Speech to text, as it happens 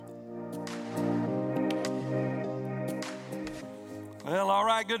Well, all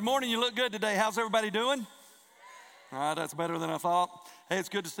right. Good morning. You look good today. How's everybody doing? All right, that's better than I thought. Hey, it's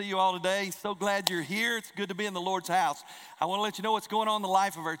good to see you all today. So glad you're here. It's good to be in the Lord's house. I want to let you know what's going on in the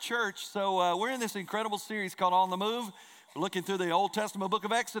life of our church. So we're in this incredible series called On the Move. We're looking through the Old Testament book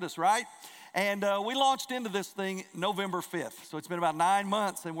of Exodus, right? And we launched into this thing November 5th. So it's been about 9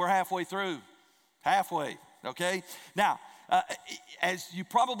 months, and we're halfway through. Halfway, okay? Now, as you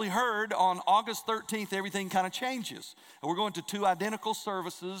probably heard, on August 13th, everything kind of changes. We're going to 2 identical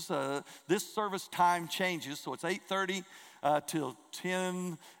services. This service time changes, so it's 8:30 till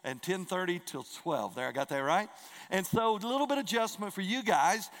 10 and 10:30 till 12. There, I got that right? And so a little bit of adjustment for you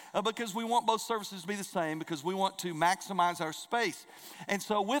guys because we want both services to be the same because we want to maximize our space. And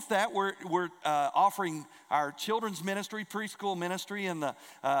so with that, we're offering our children's ministry, preschool ministry, and the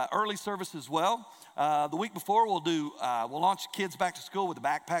early service as well. The week before, we'll launch kids back to school with the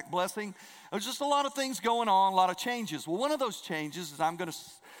backpack blessing. There's just a lot of things going on, a lot of changes. Well, one of those changes is I'm going to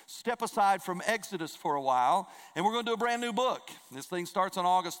step aside from Exodus for a while, and we're going to do a brand new book. This thing starts on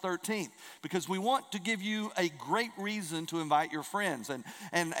August 13th because we want to give you a great reason to invite your friends.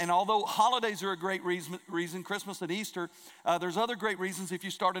 And although holidays are a great reason, Christmas and Easter, there's other great reasons. If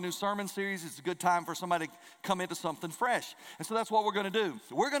you start a new sermon series, it's a good time for somebody to come into something fresh. And so that's what we're going to do.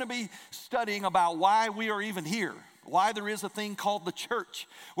 We're going to be studying about why we are even here. Why there is a thing called the church.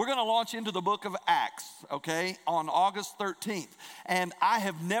 We're going to launch into the book of Acts, okay, on August 13th. And I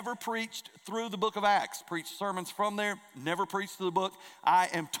have never preached through the book of Acts, preached sermons from there, never preached through the book. I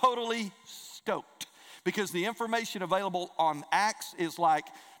am totally stoked because the information available on Acts is like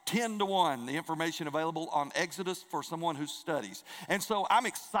 10 to 1, the information available on Exodus for someone who studies. And so I'm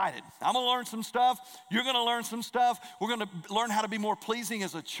excited. I'm going to learn some stuff. You're going to learn some stuff. We're going to learn how to be more pleasing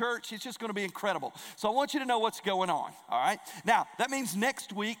as a church. It's just going to be incredible. So I want you to know what's going on, all right? Now, that means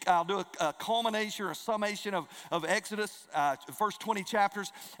next week I'll do a culmination or a summation of Exodus, the first 20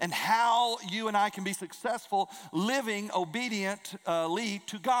 chapters, and how you and I can be successful living obediently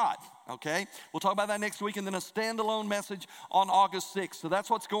to God. Okay, we'll talk about that next week, and then a standalone message on August 6th. So that's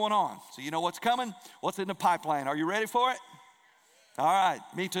what's going on. So you know what's coming, what's in the pipeline. Are you ready for it? All right,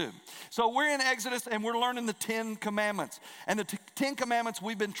 me too. So we're in Exodus, and we're learning the 10 Commandments. And the 10 Commandments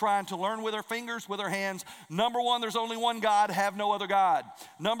we've been trying to learn with our fingers, with our hands. Number 1, there's only one God, have no other God.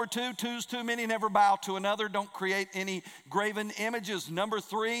 Number 2, two's too many, never bow to another. Don't create any graven images. Number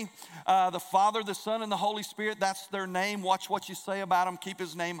 3, the Father, the Son, and the Holy Spirit, that's their name. Watch what you say about them. Keep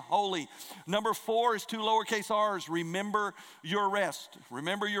his name holy. Number 4 is 2 lowercase r's. Remember your rest.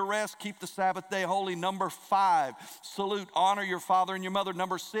 Remember your rest. Keep the Sabbath day holy. Number 5, salute, honor your father and your mother.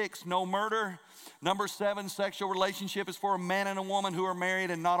 Number 6, no murder. Number 7, sexual relationship is for a man and a woman who are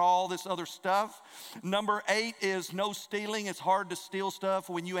married and not all this other stuff. Number 8 is no stealing. It's hard to steal stuff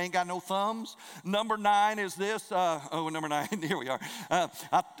when you ain't got no thumbs. Number 9 is this. Number 9, here we are.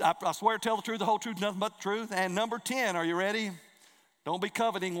 I swear to tell the truth, the whole truth, nothing but the truth. And number 10, are you ready? Don't be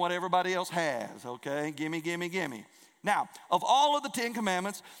coveting what everybody else has, okay? Gimme, gimme, gimme. Now, of all of the 10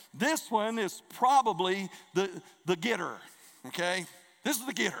 Commandments, this one is probably the getter. Okay, this is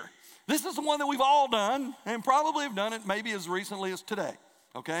the getter. This is the one that we've all done and probably have done it maybe as recently as today.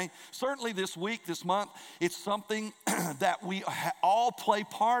 Okay, certainly this week, this month, it's something that we all play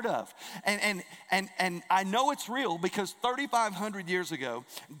part of. And I know it's real because 3,500 years ago,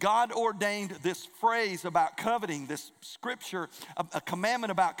 God ordained this phrase about coveting, this scripture, a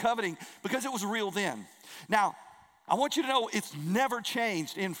commandment about coveting, because it was real then. Now, I want you to know it's never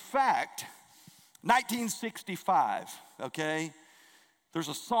changed. In fact, 1965, okay, there's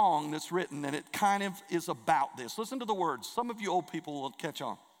a song that's written and it kind of is about this. Listen to the words. Some of you old people will catch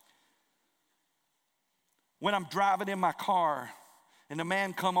on. When I'm driving in my car and a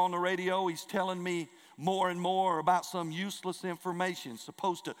man come on the radio, he's telling me more and more about some useless information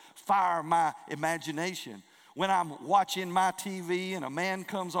supposed to fire my imagination. When I'm watching my TV and a man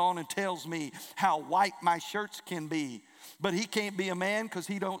comes on and tells me how white my shirts can be, but he can't be a man because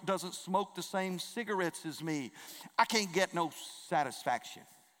he doesn't smoke the same cigarettes as me. I can't get no satisfaction.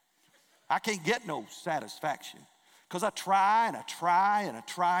 I can't get no satisfaction because I try and I try and I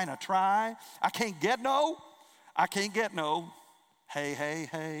try and I try. I can't get no. Hey, hey,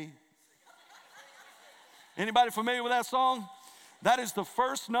 hey. Anybody familiar with that song? That is the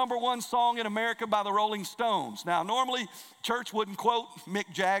first #1 song in America by the Rolling Stones. Now, normally, church wouldn't quote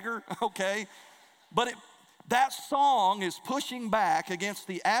Mick Jagger, okay? But that song is pushing back against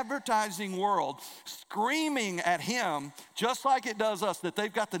the advertising world, screaming at him, just like it does us, that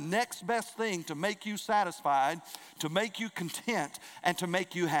they've got the next best thing to make you satisfied, to make you content, and to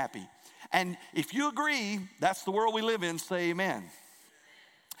make you happy. And if you agree, that's the world we live in, say amen.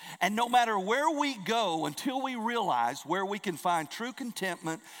 And no matter where we go, until we realize where we can find true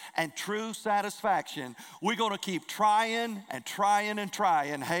contentment and true satisfaction, we're going to keep trying and trying and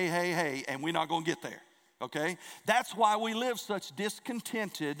trying, hey, and we're not going to get there. Okay? That's why we live such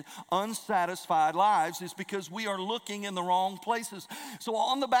discontented, unsatisfied lives, is because we are looking in the wrong places. So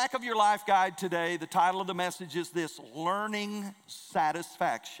on the back of your life guide today, the title of the message is this: Learning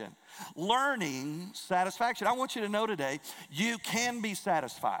Satisfaction. Learning satisfaction. I want you to know today, you can be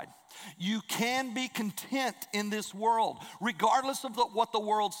satisfied. You can be content in this world, regardless of what the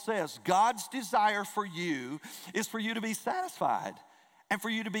world says. God's desire for you is for you to be satisfied and for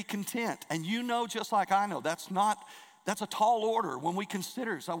you to be content. And you know, just like I know, that's a tall order when we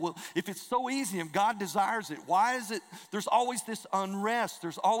consider. So, well, if it's so easy and God desires it, why is it there's always this unrest?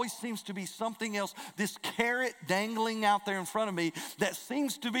 There's always seems to be something else, this carrot dangling out there in front of me that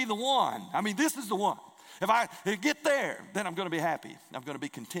seems to be the one. I mean, this is the one. If I get there, then I'm going to be happy. I'm going to be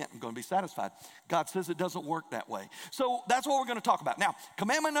content. I'm going to be satisfied. God says it doesn't work that way. So that's what we're going to talk about. Now,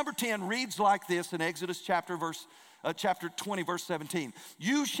 commandment number 10 reads like this in Exodus chapter 20, verse 17.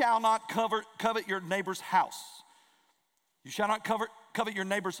 You shall not covet your neighbor's house. You shall not covet your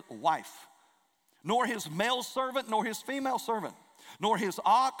neighbor's wife, nor his male servant, nor his female servant, nor his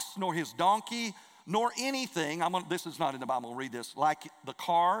ox, nor his donkey, nor anything. This is not in the Bible. I'll read this. Like the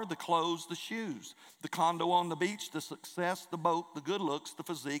car, the clothes, the shoes, the condo on the beach, the success, the boat, the good looks, the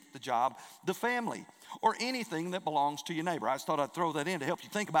physique, the job, the family, or anything that belongs to your neighbor. I just thought I'd throw that in to help you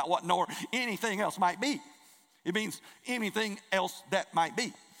think about what nor anything else might be. It means anything else that might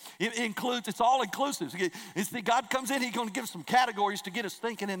be. It includes, it's all inclusive. You see, God comes in, he's going to give us some categories to get us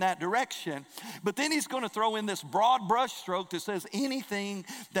thinking in that direction. But then he's going to throw in this broad brush stroke that says anything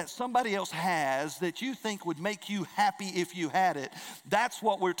that somebody else has that you think would make you happy if you had it, that's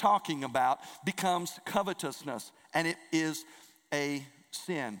what we're talking about, becomes covetousness. And it is a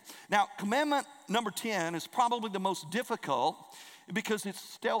sin. Now, commandment number 10 is probably the most difficult because it's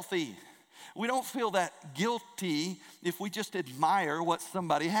stealthy. We don't feel that guilty if we just admire what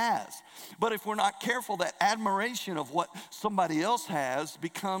somebody has. But if we're not careful, that admiration of what somebody else has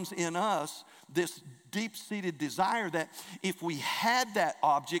becomes in us this deep-seated desire that if we had that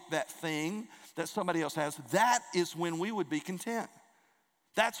object, that thing that somebody else has, that is when we would be content.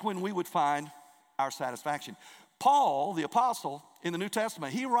 That's when we would find our satisfaction. Paul, the apostle in the New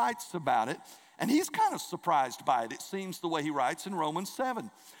Testament, he writes about it, and he's kind of surprised by it. It seems the way he writes in Romans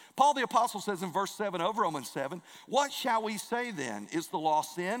 7. Paul the apostle says in verse 7 of Romans 7, what shall we say then? Is the law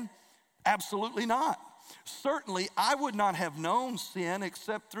sin? Absolutely not. Certainly I would not have known sin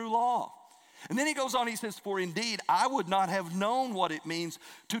except through law. And then he goes on, he says, for indeed I would not have known what it means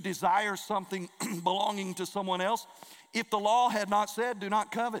to desire something belonging to someone else if the law had not said, do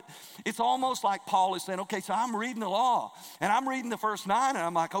not covet. It's almost like Paul is saying, okay, so I'm reading the law, and I'm reading the first 9, and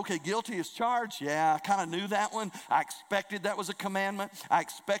I'm like, okay, guilty as charged. Yeah, I kind of knew that one. I expected that was a commandment. I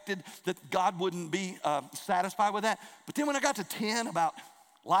expected that God wouldn't be satisfied with that. But then when I got to 10 about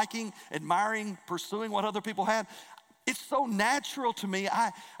liking, admiring, pursuing what other people had, it's so natural to me.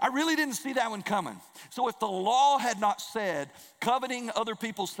 I really didn't see that one coming. So if the law had not said coveting other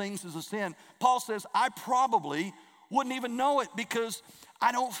people's things is a sin, Paul says, I probably wouldn't even know it because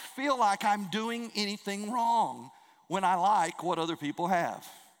I don't feel like I'm doing anything wrong when I like what other people have.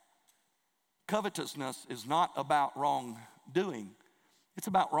 Covetousness is not about wrongdoing. It's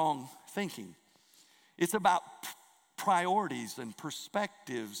about wrong thinking. It's about priorities and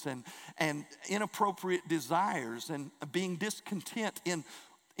perspectives and inappropriate desires and being discontent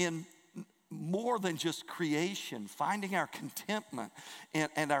in more than just creation, finding our contentment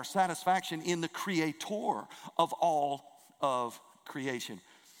and our satisfaction in the creator of all of creation.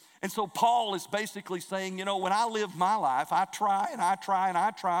 And so Paul is basically saying, you know, when I live my life, I try and I try and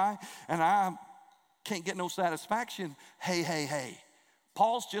I try and I can't get no satisfaction. Hey.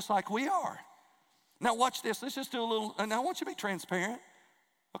 Paul's just like we are. Now watch this. Let's just do a little, and I want you to be transparent,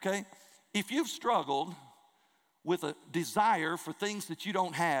 okay? If you've struggled with a desire for things that you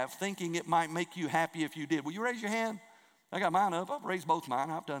don't have, thinking it might make you happy if you did, will you raise your hand? I got mine up. I've raised both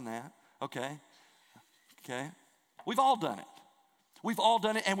mine. I've done that. Okay. We've all done it. We've all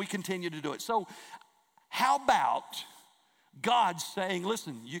done it, and we continue to do it. So how about God saying,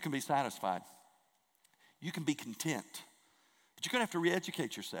 listen, you can be satisfied. You can be content. But you're going to have to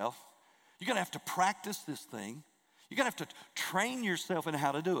re-educate yourself. You're going to have to practice this thing. You're going to have to train yourself in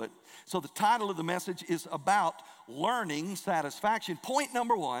how to do it. So the title of the message is about learning satisfaction. Point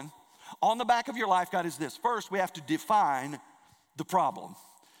number 1 on the back of your life guide is this. First, we have to define the problem.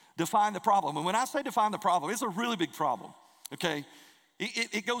 Define the problem. And when I say define the problem, it's a really big problem, okay?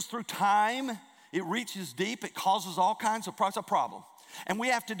 It goes through time. It reaches deep. It causes all kinds of problems. It's a problem. And we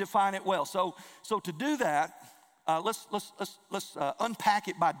have to define it well. So to do that, let's unpack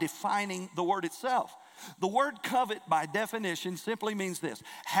it by defining the word itself. The word covet, by definition, simply means this: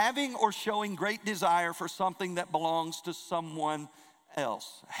 having or showing great desire for something that belongs to someone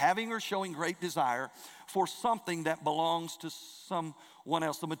else. Having or showing great desire for something that belongs to someone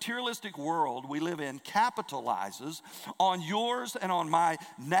else. The materialistic world we live in capitalizes on yours and on my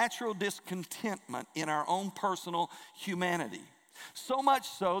natural discontentment in our own personal humanity. So much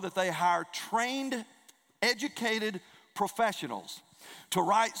so that they hire trained, educated professionals to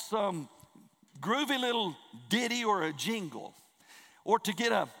write some groovy little ditty or a jingle, or to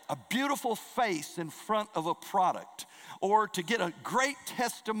get a beautiful face in front of a product, or to get a great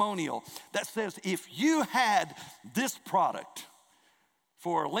testimonial that says, if you had this product,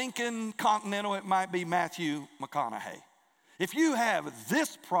 for Lincoln Continental, it might be Matthew McConaughey. If you have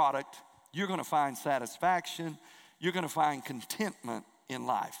this product, you're gonna find satisfaction, you're gonna find contentment in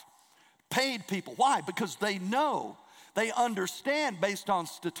life. Paid people, why? Because they know, they understand based on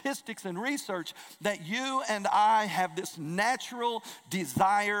statistics and research that you and I have this natural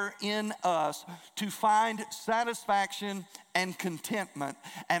desire in us to find satisfaction and contentment.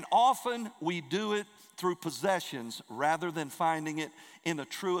 And often we do it through possessions rather than finding it in the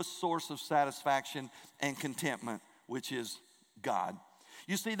truest source of satisfaction and contentment, which is God.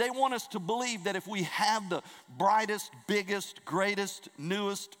 You see, they want us to believe that if we have the brightest, biggest, greatest,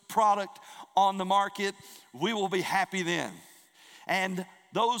 newest product on the market, we will be happy then. And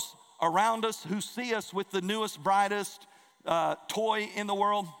those around us who see us with the newest, brightest toy in the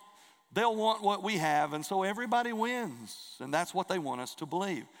world, they'll want what we have, and so everybody wins. And that's what they want us to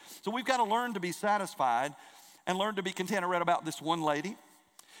believe. So we've got to learn to be satisfied and learn to be content. I read about this one lady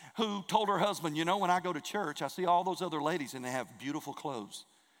who told her husband, you know, when I go to church, I see all those other ladies and they have beautiful clothes.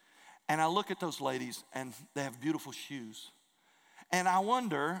 And I look at those ladies and they have beautiful shoes. And I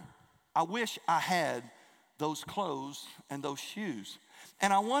wonder, I wish I had those clothes and those shoes.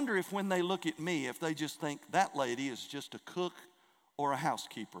 And I wonder if when they look at me, if they just think that lady is just a cook or a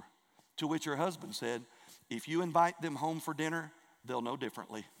housekeeper. To which her husband said, if you invite them home for dinner, they'll know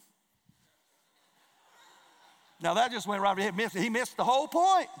differently. Now that just went right over his head. He missed the whole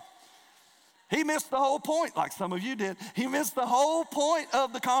point. He missed the whole point, like some of you did. He missed the whole point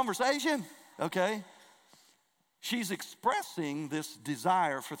of the conversation, okay? She's expressing this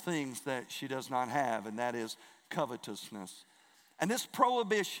desire for things that she does not have, and that is covetousness. And this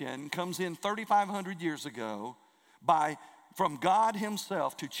prohibition comes in 3,500 years ago from God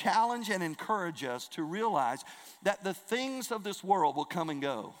himself to challenge and encourage us to realize that the things of this world will come and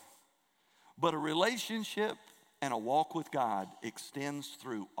go, but a relationship and a walk with God extends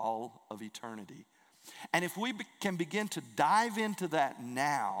through all of eternity. And if we can begin to dive into that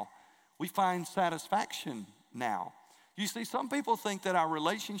now, we find satisfaction now. You see, some people think that our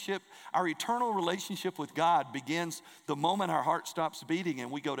eternal relationship with God begins the moment our heart stops beating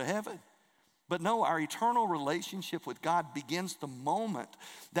and we go to heaven. But no, our eternal relationship with God begins the moment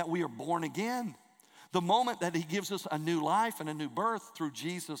that we are born again. The moment that he gives us a new life and a new birth through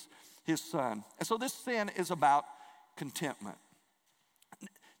Jesus, his son. And so this sin is about contentment.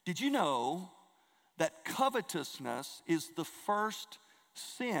 Did you know that covetousness is the first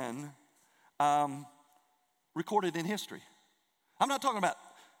sin recorded in history? I'm not talking about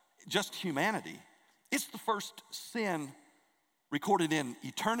just humanity. It's the first sin recorded in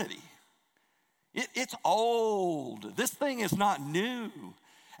eternity. It's old. This thing is not new.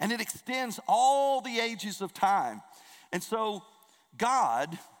 And it extends all the ages of time. And so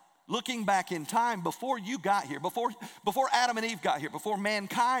God, looking back in time, before you got here, before Adam and Eve got here, before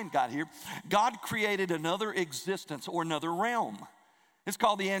mankind got here, God created another existence or another realm. It's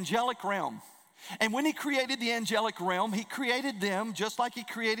called the angelic realm. And when he created the angelic realm, he created them just like he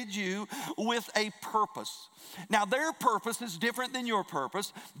created you with a purpose. Now, their purpose is different than your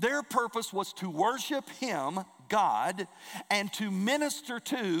purpose. Their purpose was to worship him, God, and to minister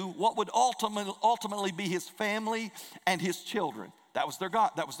to what would ultimately be his family and his children. That was their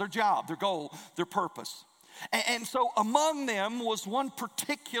God, that was their job, their goal, their purpose. And so among them was one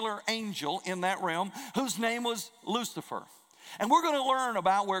particular angel in that realm whose name was Lucifer. And we're going to learn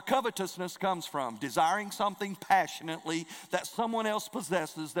about where covetousness comes from, desiring something passionately that someone else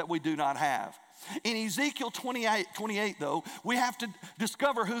possesses that we do not have. In Ezekiel 28 though, we have to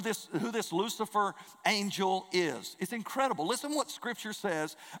discover who this Lucifer angel is. It's incredible. Listen what Scripture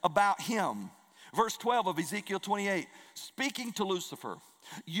says about him. Verse 12 of Ezekiel 28, speaking to Lucifer,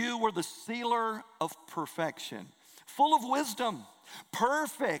 you were the sealer of perfection, full of wisdom,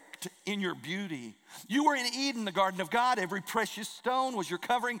 perfect in your beauty. You were in Eden, the garden of God. Every precious stone was your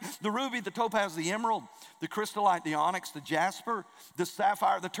covering: the ruby, the topaz, the emerald, the chrysolite, the onyx, the jasper, the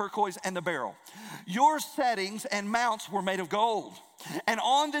sapphire, the turquoise, and the beryl. Your settings and mounts were made of gold. And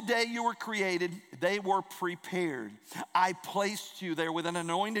on the day you were created, they were prepared. I placed you there with an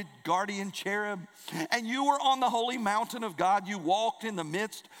anointed guardian cherub, and you were on the holy mountain of God. You walked in the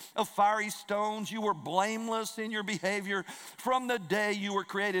midst of fiery stones. You were blameless in your behavior from the day you were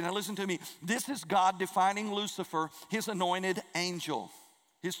created. Now listen to me. This is God defining Lucifer, his anointed angel,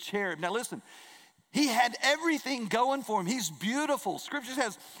 his cherub. Now listen. He had everything going for him. He's beautiful. Scripture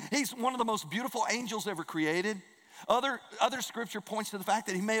says he's one of the most beautiful angels ever created. Other scripture points to the fact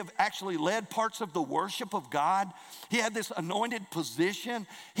that he may have actually led parts of the worship of God. He had this anointed position.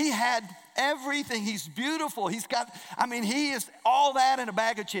 He had everything. He's beautiful. He is all that in a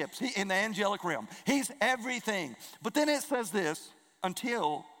bag of chips in the angelic realm. He's everything. But then it says this: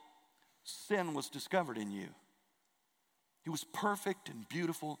 until sin was discovered in you. He was perfect and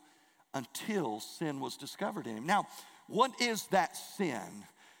beautiful until sin was discovered in him. Now, what is that sin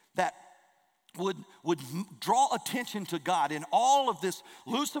that would draw attention to God in all of this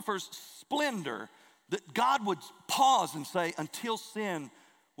Lucifer's splendor, that God would pause and say, until sin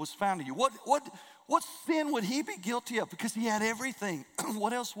was found in you? What sin would he be guilty of? Because he had everything.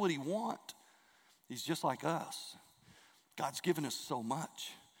 What else would he want? He's just like us. God's given us so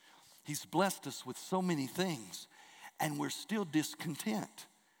much. He's blessed us with so many things, and we're still discontent.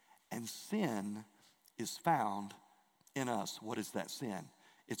 And sin is found in us. What is that sin?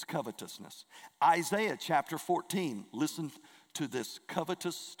 It's covetousness. Isaiah chapter 14, listen to this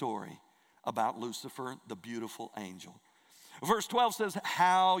covetous story about Lucifer, the beautiful angel. Verse 12 says,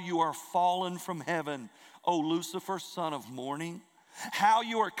 how you are fallen from heaven, O Lucifer, son of morning. How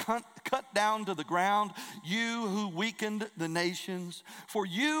you are cut down to the ground, you who weakened the nations. For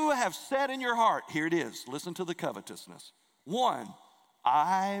you have said in your heart, here it is, listen to the covetousness. 1,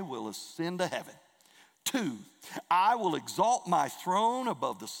 I will ascend to heaven. 2, I will exalt my throne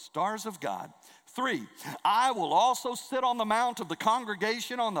above the stars of God. 3, I will also sit on the mount of the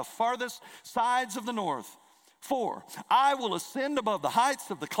congregation on the farthest sides of the north. 4, I will ascend above the heights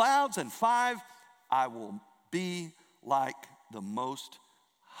of the clouds. And 5, I will be like the Most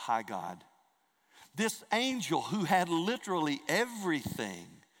High God. This angel who had literally everything,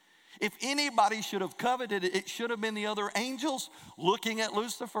 if anybody should have coveted it, it should have been the other angels looking at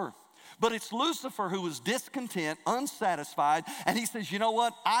Lucifer. But it's Lucifer who was discontent, unsatisfied, and he says, you know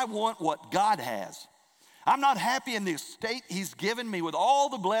what? I want what God has. I'm not happy in the estate he's given me with all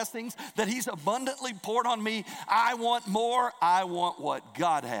the blessings that he's abundantly poured on me. I want more. I want what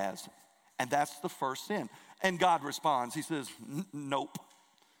God has. And that's the first sin. And God responds. He says, nope,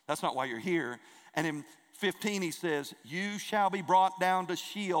 that's not why you're here. And in 15, he says, you shall be brought down to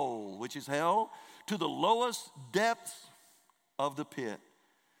Sheol, which is hell, to the lowest depths of the pit.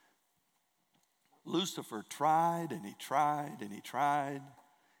 Lucifer tried and he tried and he tried,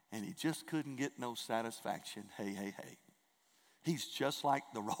 and he just couldn't get no satisfaction. Hey. He's just like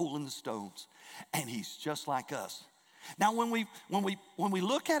the Rolling Stones, and he's just like us. Now, when we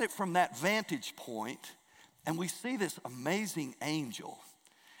look at it from that vantage point, and we see this amazing angel,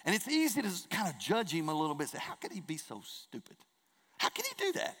 and it's easy to kind of judge him a little bit, say, how could he be so stupid? How can he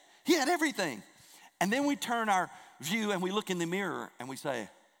do that? He had everything. And then we turn our view and we look in the mirror and we say,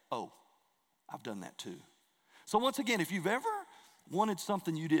 oh, I've done that too. So once again, if you've ever wanted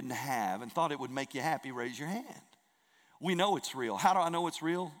something you didn't have and thought it would make you happy, raise your hand. We know it's real. How do I know it's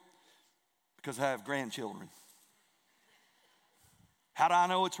real? Because I have grandchildren. How do I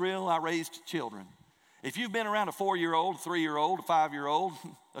know it's real? I raised children. If you've been around a 4-year-old, a 3-year-old, a 5-year-old,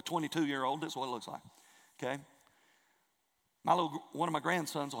 a 22-year-old, this is what it looks like, okay? One of my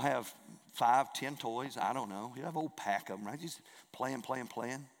grandsons will have 5, 10 toys. I don't know. He'll have a whole pack of them, right? Just playing.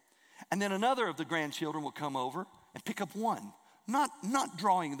 And then another of the grandchildren will come over and pick up one, not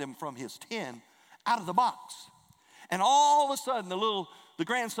drawing them from his 10 out of the box. And all of a sudden, the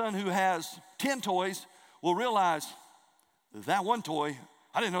grandson who has 10 toys will realize that one toy,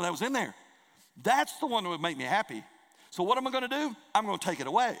 I didn't know that was in there. That's the one that would make me happy. So what am I going to do? I'm going to take it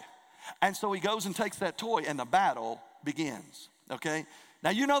away. And so he goes and takes that toy, and the battle begins, okay?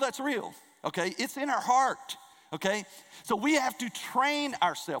 Now, you know that's real, okay? It's in our heart, okay? So we have to train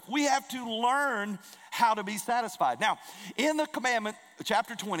ourselves. We have to learn how to be satisfied. Now, in the Commandment,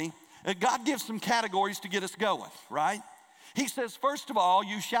 chapter 20, God gives some categories to get us going, right? He says, first of all,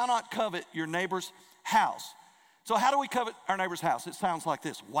 you shall not covet your neighbor's house. So how do we covet our neighbor's house? It sounds like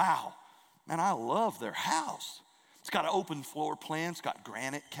this. Wow, man, I love their house. It's got an open floor plan. It's got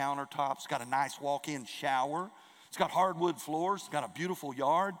granite countertops. It's got a nice walk-in shower. It's got hardwood floors. It's got a beautiful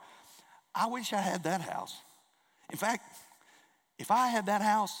yard. I wish I had that house. In fact, if I had that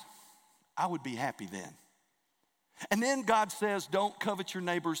house, I would be happy then. And then God says, don't covet your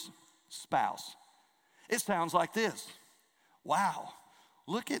neighbor's spouse. It sounds like this. Wow,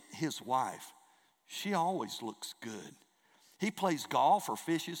 look at his wife. She always looks good. He plays golf or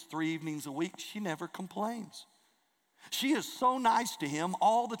fishes 3 evenings a week. She never complains. She is so nice to him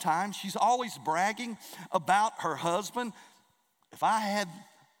all the time. She's always bragging about her husband. If I had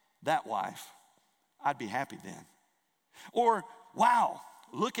that wife, I'd be happy then. Or, wow,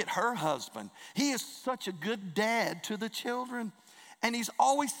 look at her husband. He is such a good dad to the children, and he's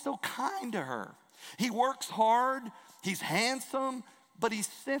always so kind to her. He works hard, he's handsome, but he's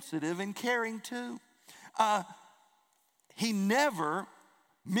sensitive and caring too. He never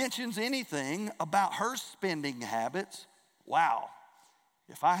mentions anything about her spending habits. Wow,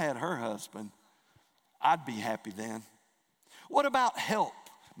 if I had her husband, I'd be happy then. What about help,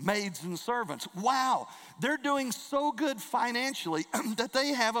 maids and servants? Wow, they're doing so good financially that they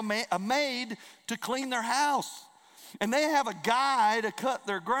have a maid to clean their house, and they have a guy to cut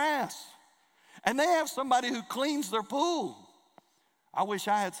their grass, and they have somebody who cleans their pool. I wish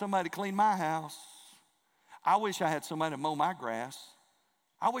I had somebody to clean my house. I wish I had somebody to mow my grass.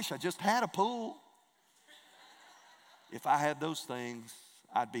 I wish I just had a pool. If I had those things,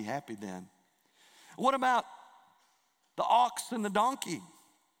 I'd be happy then. What about the ox and the donkey?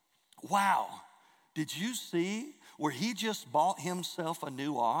 Wow, did you see where he just bought himself a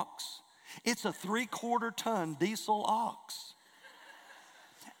new ox? It's a 3/4 ton diesel ox.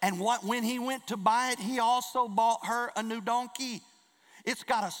 And when he went to buy it, he also bought her a new donkey. It's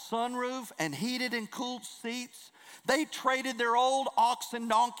got a sunroof and heated and cooled seats. They traded their old ox and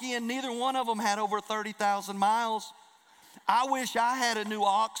donkey, and neither one of them had over 30,000 miles. I wish I had a new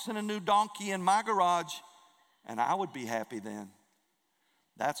ox and a new donkey in my garage, and I would be happy then.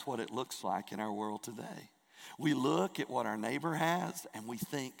 That's what it looks like in our world today. We look at what our neighbor has, and we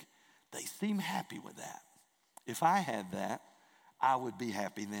think, they seem happy with that. If I had that, I would be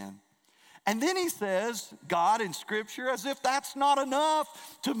happy then. And then he says, God in Scripture, as if that's not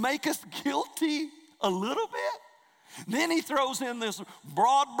enough to make us guilty a little bit. Then he throws in this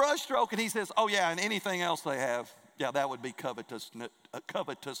broad brushstroke and he says, oh yeah, and anything else they have, yeah, that would be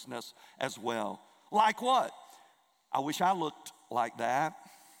covetousness as well. Like what? I wish I looked like that.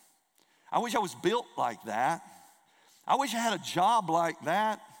 I wish I was built like that. I wish I had a job like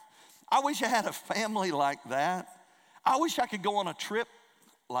that. I wish I had a family like that. I wish I could go on a trip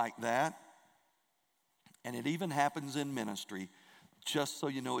like that. And it even happens in ministry, just so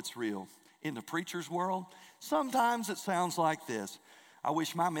you know it's real. In the preacher's world, sometimes it sounds like this. I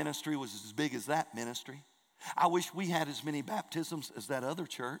wish my ministry was as big as that ministry. I wish we had as many baptisms as that other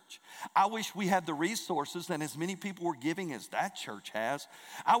church. I wish we had the resources and as many people were giving as that church has.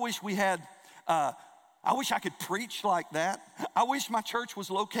 I wish we had, I wish I could preach like that. I wish my church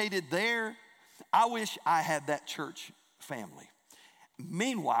was located there. I wish I had that church family.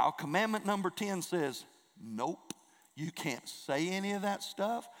 Meanwhile, commandment number 10 says, nope, you can't say any of that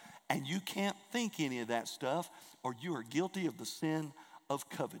stuff and you can't think any of that stuff or you are guilty of the sin of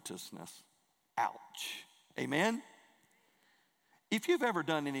covetousness. Ouch. Amen? If you've ever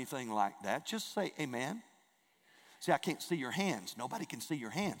done anything like that, just say amen. See, I can't see your hands. Nobody can see your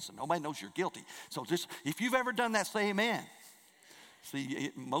hands, so nobody knows you're guilty. So just, if you've ever done that, say amen.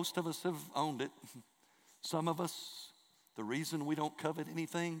 See, most of us have owned it. Some of us, the reason we don't covet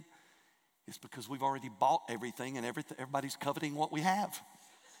anything is because we've already bought everything and everybody's coveting what we have.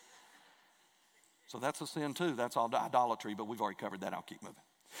 So that's a sin too. That's all idolatry, but we've already covered that. I'll keep moving.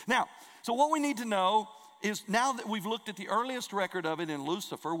 Now, so what we need to know is now that we've looked at the earliest record of it in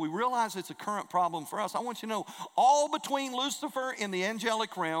Lucifer, we realize it's a current problem for us. I want you to know, all between Lucifer in the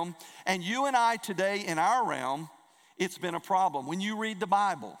angelic realm and you and I today in our realm, it's been a problem. When you read the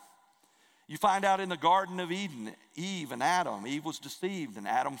Bible, you find out in the Garden of Eden, Eve and Adam. Eve was deceived and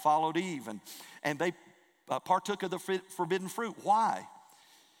Adam followed Eve and they partook of the forbidden fruit. Why?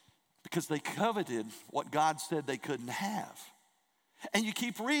 Because they coveted what God said they couldn't have. And you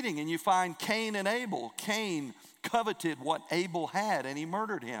keep reading and you find Cain and Abel. Cain coveted what Abel had and he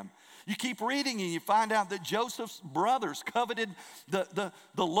murdered him. You keep reading and you find out that Joseph's brothers coveted the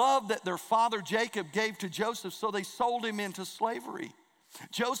love that their father Jacob gave to Joseph, so they sold him into slavery.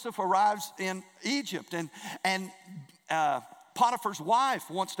 Joseph arrives in Egypt and Potiphar's wife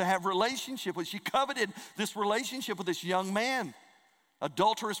wants to have a relationship with. She coveted this relationship with this young man,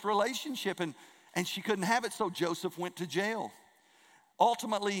 adulterous relationship, and she couldn't have it, so Joseph went to jail.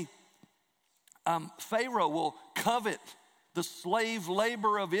 Ultimately, Pharaoh will covet the slave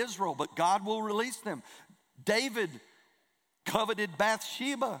labor of Israel, but God will release them. David coveted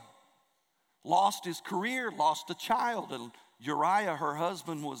Bathsheba, lost his career, lost a child, and Uriah, her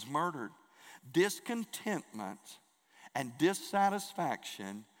husband, was murdered. Discontentment and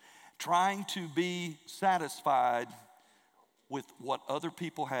dissatisfaction, trying to be satisfied with what other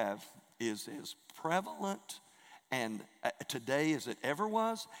people have, is as prevalent and today as it ever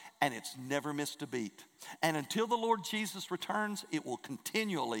was, and it's never missed a beat. And until the Lord Jesus returns, it will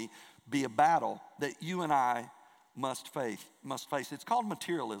continually be a battle that you and I must face. It's called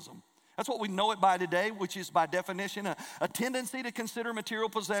materialism. That's what we know it by today, which is by definition a tendency to consider material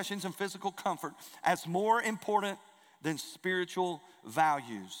possessions and physical comfort as more important than spiritual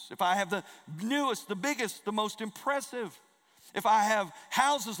values. If I have the newest, the biggest, the most impressive, if I have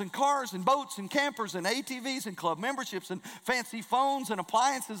houses and cars and boats and campers and ATVs and club memberships and fancy phones and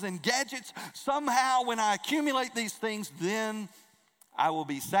appliances and gadgets, somehow when I accumulate these things, then I will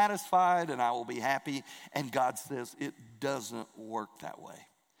be satisfied and I will be happy. And God says it doesn't work that way.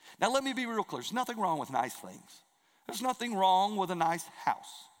 Now let me be real clear. There's nothing wrong with nice things. There's nothing wrong with a nice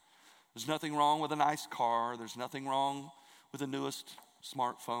house. There's nothing wrong with a nice car. There's nothing wrong with the newest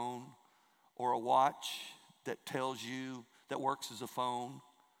smartphone or a watch that tells you, that works as a phone,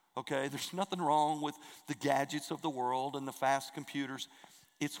 okay? There's nothing wrong with the gadgets of the world and the fast computers.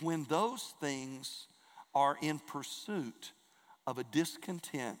 It's when those things are in pursuit of a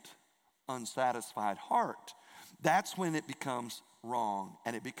discontent, unsatisfied heart, that's when it becomes wrong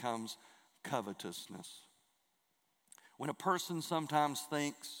and it becomes covetousness. When a person sometimes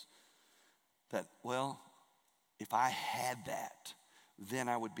thinks that, well, if I had that, then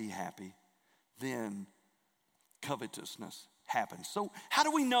I would be happy, then covetousness happens. So how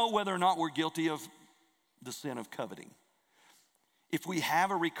do we know whether or not we're guilty of the sin of coveting? If we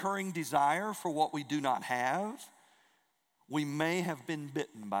have a recurring desire for what we do not have, we may have been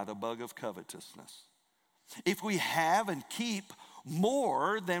bitten by the bug of covetousness. If we have and keep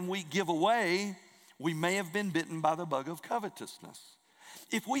more than we give away, we may have been bitten by the bug of covetousness.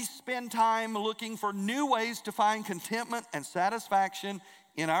 If we spend time looking for new ways to find contentment and satisfaction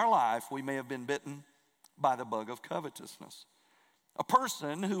in our life, we may have been bitten by the bug of covetousness. A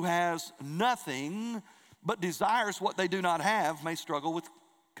person who has nothing but desires what they do not have may struggle with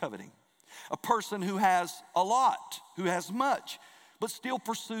coveting. A person who has a lot, who has much, but still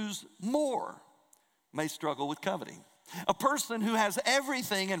pursues more may struggle with coveting. A person who has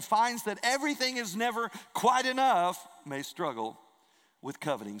everything and finds that everything is never quite enough may struggle with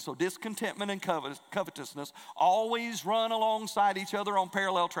coveting. So discontentment and covetousness always run alongside each other on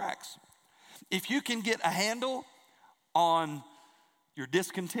parallel tracks. If you can get a handle on your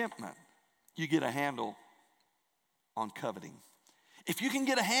discontentment, you get a handle on coveting. If you can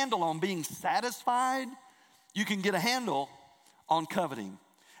get a handle on being satisfied, you can get a handle on coveting.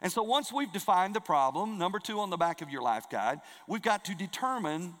 And so once we've defined the problem, number 2 on the back of your life guide, we've got to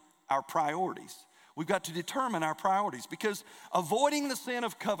determine our priorities. We've got to determine our priorities because avoiding the sin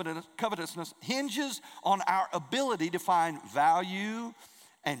of covetousness hinges on our ability to find value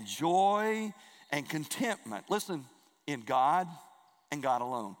and joy and contentment. Listen, in God and God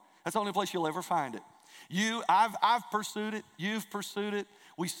alone. That's the only place you'll ever find it. I've pursued it. You've pursued it.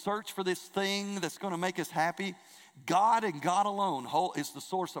 We search for this thing that's going to make us happy. God and God alone is the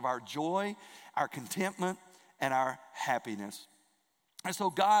source of our joy, our contentment, and our happiness. And so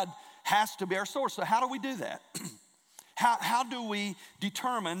God has to be our source. So how do we do that? How do we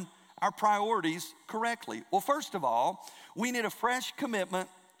determine our priorities correctly? Well, first of all, we need a fresh commitment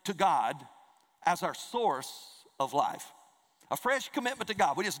to God as our source of life. A fresh commitment to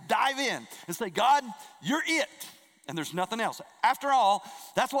God. We just dive in and say, God, you're it, and there's nothing else. After all,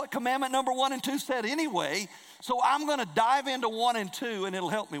 that's what commandment number 1 and 2 said anyway, so I'm gonna dive into 1 and 2, and it'll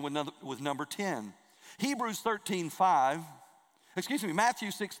help me with number 10. Matthew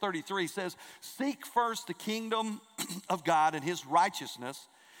 6:33 says, seek first the kingdom of God and his righteousness,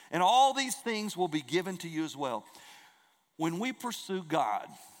 and all these things will be given to you as well. When we pursue God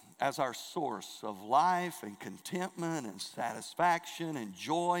as our source of life and contentment and satisfaction and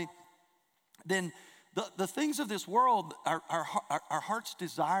joy, then the things of this world, our heart's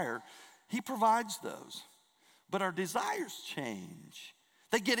desire, he provides those. But our desires change.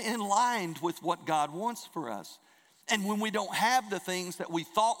 They get in line with what God wants for us. And when we don't have the things that we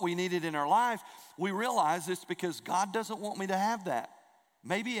thought we needed in our life, we realize it's because God doesn't want me to have that.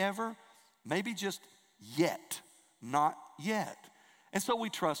 Maybe ever, maybe just yet, not yet. And so we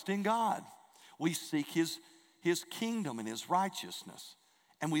trust in God. We seek his kingdom and his righteousness.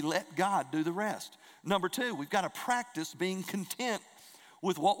 And we let God do the rest. Number 2, we've got to practice being content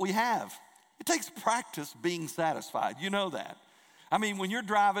with what we have. It takes practice being satisfied. You know that. I mean, when you're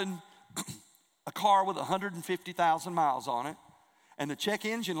driving a car with 150,000 miles on it, and the check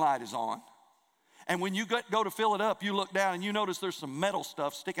engine light is on. And when you go to fill it up, you look down and you notice there's some metal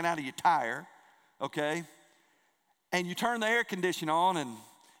stuff sticking out of your tire, okay? And you turn the air conditioner on and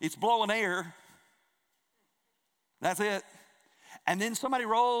it's blowing air. That's it. And then somebody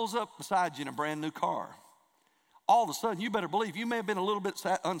rolls up beside you in a brand new car. All of a sudden, you better believe you may have been a little bit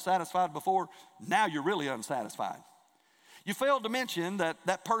unsatisfied before. Now you're really unsatisfied. You failed to mention that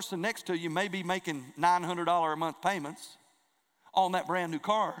that person next to you may be making $900 a month payments on that brand new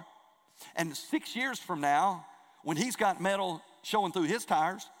car. And 6 years from now, when he's got metal showing through his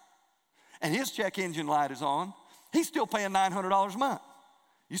tires and his check engine light is on, he's still paying $900 a month.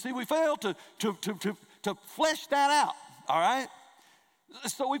 You see, we failed to flesh that out, all right?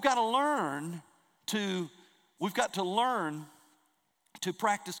 So we've got to learn to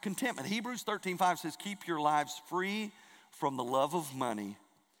practice contentment. Hebrews 13:5 says, keep your lives free from the love of money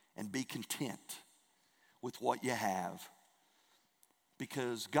and be content with what you have.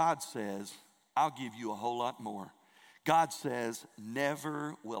 Because God says, I'll give you a whole lot more. God says,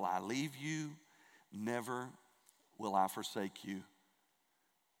 never will I leave you, never will I forsake you.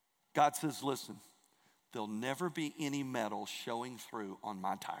 God says, listen, there'll never be any metal showing through on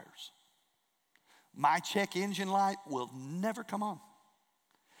my tires. My check engine light will never come on.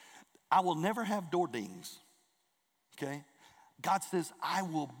 I will never have door dings, okay? God says, I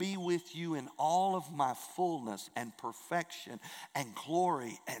will be with you in all of my fullness and perfection and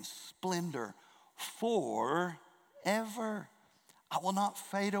glory and splendor forever. I will not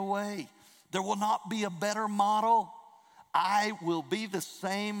fade away. There will not be a better model. I will be the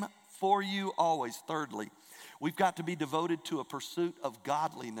same for you always. Thirdly, we've got to be devoted to a pursuit of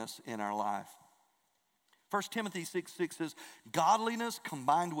godliness in our life. 1 Timothy 6:6 says, godliness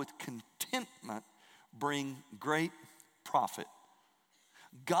combined with contentment bring great profit.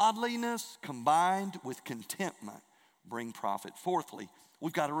 Godliness combined with contentment bring profit. Fourthly,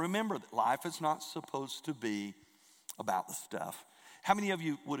 we've got to remember that life is not supposed to be about the stuff. How many of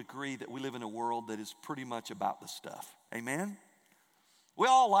you would agree that we live in a world that is pretty much about the stuff? Amen? We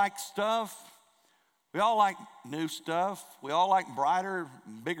all like stuff. We all like new stuff. We all like brighter,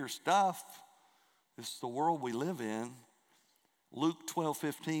 bigger stuff. It's the world we live in. Luke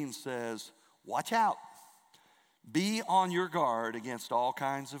 12:15 says, watch out. Be on your guard against all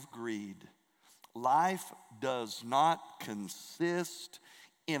kinds of greed. Life does not consist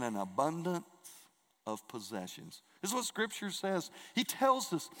in an abundance of possessions. This is what Scripture says. He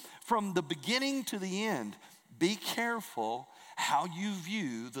tells us from the beginning to the end, be careful how you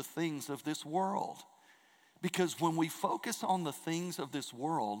view the things of this world. Because when we focus on the things of this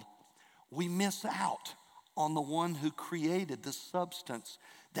world, we miss out on the one who created the substance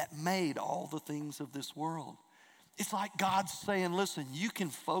that made all the things of this world. It's like God's saying, listen, you can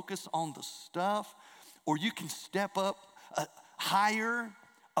focus on the stuff, or you can step up higher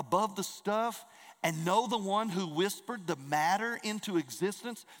above the stuff and know the one who whispered the matter into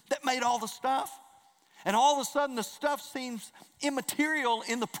existence that made all the stuff. And all of a sudden the stuff seems immaterial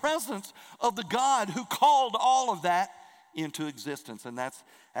in the presence of the God who called all of that into existence. And that's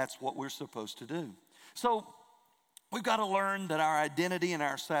what we're supposed to do. So we've got to learn that our identity and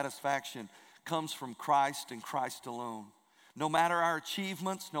our satisfaction comes from Christ and Christ alone. No matter our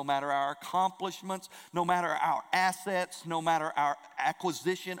achievements, no matter our accomplishments, no matter our assets, no matter our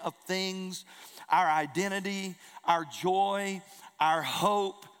acquisition of things, our identity, our joy, our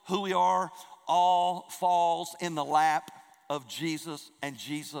hope, who we are, all falls in the lap of Jesus and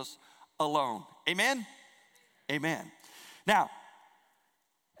Jesus alone. Amen? Amen. Now,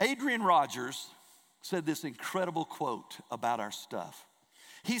 Adrian Rogers said this incredible quote about our stuff.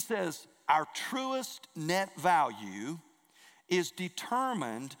 He says, our truest net value is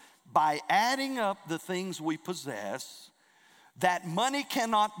determined by adding up the things we possess that money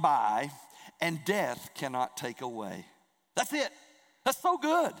cannot buy and death cannot take away. That's it. That's so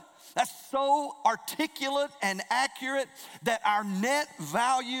good. That's so articulate and accurate that our net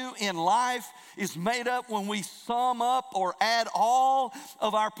value in life is made up when we sum up or add all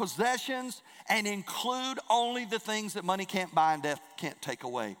of our possessions and include only the things that money can't buy and death can't take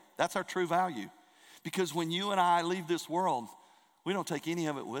away. That's our true value. Because when you and I leave this world, we don't take any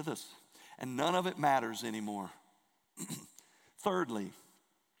of it with us, and none of it matters anymore. Thirdly,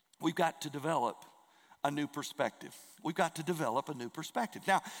 we've got to develop a new perspective. We've got to develop a new perspective.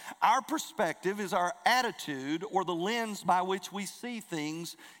 Now, our perspective is our attitude or the lens by which we see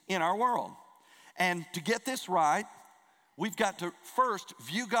things in our world. And to get this right, we've got to first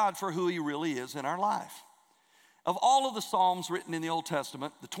view God for who he really is in our life. Of all of the Psalms written in the Old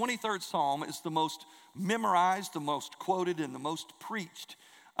Testament, the 23rd Psalm is the most memorized, the most quoted, and the most preached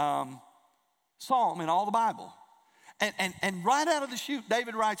psalm in all the Bible. And right out of the chute,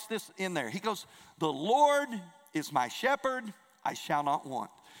 David writes this in there. He goes, the Lord is my shepherd, I shall not want.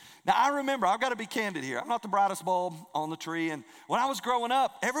 Now, I remember, I've got to be candid here. I'm not the brightest bulb on the tree. And when I was growing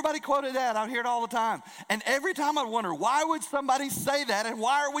up, everybody quoted that. I'd hear it all the time. And every time I'd wonder, why would somebody say that? And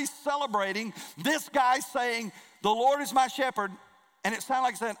why are we celebrating this guy saying, the Lord is my shepherd? And it sounded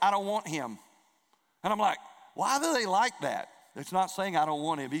like saying, I don't want him. And I'm like, why do they like that? It's not saying I don't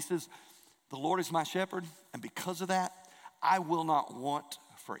want him. He says, the Lord is my shepherd. And because of that, I will not want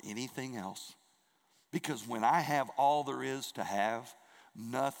for anything else. Because when I have all there is to have,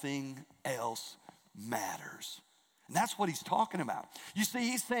 nothing else matters. And that's what he's talking about. You see,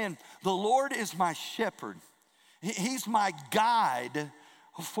 he's saying, the Lord is my shepherd. He's my guide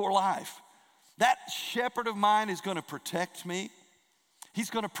for life. That shepherd of mine is going to protect me. He's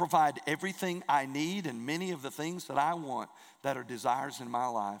going to provide everything I need and many of the things that I want that are desires in my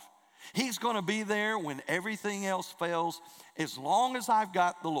life. He's going to be there when everything else fails, as long as I've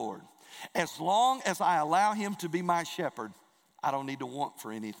got the Lord. As long as I allow him to be my shepherd, I don't need to want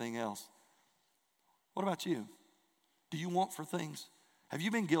for anything else. What about you? Do you want for things? Have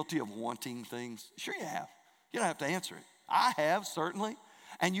you been guilty of wanting things? Sure you have. You don't have to answer it. I have, certainly.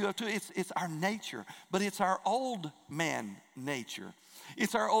 And you have to. It's our nature, but it's our old man nature.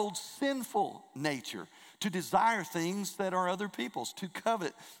 It's our old sinful nature to desire things that are other people's, to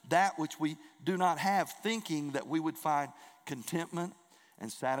covet that which we do not have, thinking that we would find contentment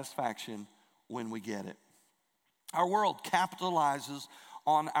and satisfaction when we get it. Our world capitalizes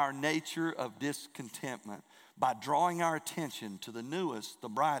on our nature of discontentment by drawing our attention to the newest, the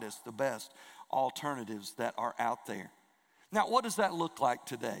brightest, the best alternatives that are out there. Now, what does that look like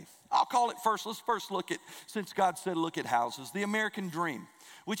today? I'll call it first. Let's first look at, since God said look at houses, the American dream,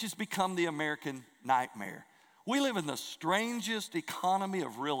 which has become the American nightmare. We live in the strangest economy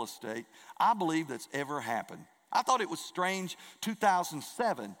of real estate, I believe, that's ever happened. I thought it was strange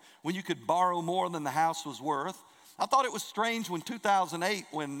 2007 when you could borrow more than the house was worth. I thought it was strange when 2008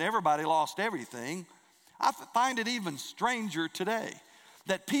 when everybody lost everything. I find it even stranger today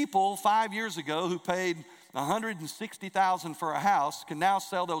that people 5 years ago who paid $160,000 for a house can now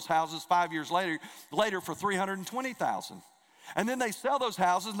sell those houses 5 years later for $320,000. And then they sell those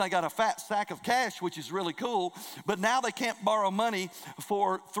houses and they got a fat sack of cash, which is really cool. But now they can't borrow money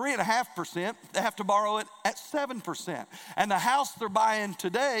for 3.5%. They have to borrow it at 7%. And the house they're buying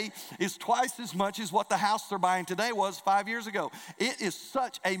today is twice as much as what the house they're buying today was 5 years ago. It is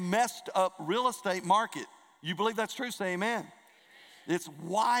such a messed up real estate market. You believe that's true? Say amen. It's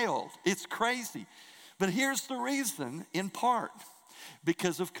wild. It's crazy. But here's the reason, in part,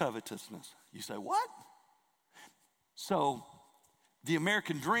 because of covetousness. You say, what? So, the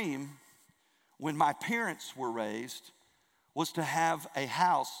American dream, when my parents were raised, was to have a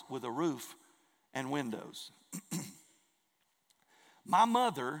house with a roof and windows. My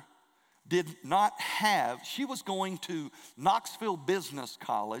mother did not have, she was going to Knoxville Business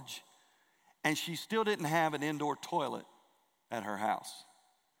College, and she still didn't have an indoor toilet at her house.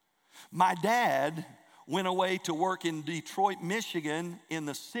 My dad went away to work in Detroit, Michigan in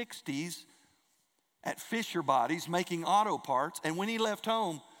the 60s at Fisher Bodies making auto parts. And when he left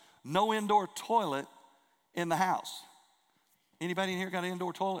home, no indoor toilet in the house. Anybody in here got an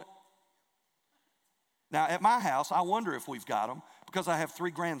indoor toilet? Now, at my house, I wonder if we've got them because I have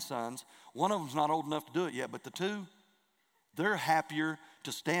 3 grandsons. One of them's not old enough to do it yet, but the 2, they're happier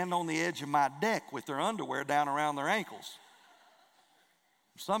to stand on the edge of my deck with their underwear down around their ankles.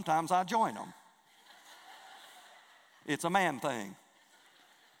 Sometimes I join them. It's a man thing.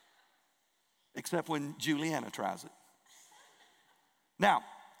 Except when Juliana tries it. Now,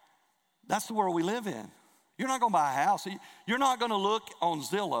 that's the world we live in. You're not going to buy a house. You're not going to look on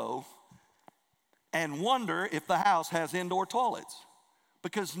Zillow and wonder if the house has indoor toilets.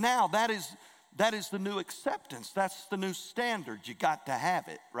 Because now that is the new acceptance. That's the new standard. You got to have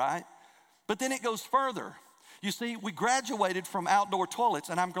it, right? But then it goes further. You see, we graduated from outdoor toilets,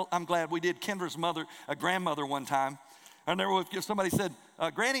 and I'm glad we did. Kendra's mother, a grandmother one time, I remember if somebody said,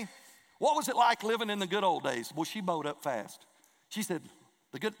 Granny, what was it like living in the good old days? Well, she bowed up fast. She said,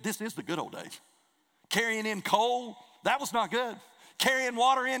 this is the good old days. Carrying in coal, that was not good. Carrying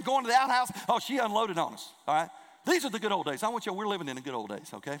water in, going to the outhouse, oh, she unloaded on us, all right? These are the good old days. I want you, we're living in the good old days,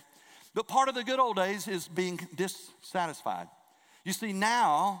 okay? But part of the good old days is being dissatisfied. You see,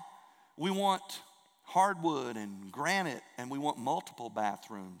 now we want hardwood and granite, and we want multiple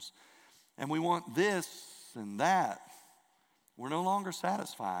bathrooms, and we want this and that. We're no longer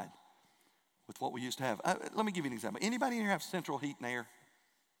satisfied with what we used to have. Let me give you an example. Anybody here have central heat and air?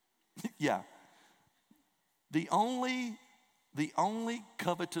 Yeah. The only The only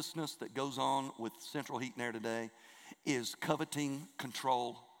covetousness that goes on with central heat and air today is coveting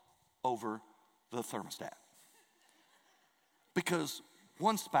control over the thermostat. Because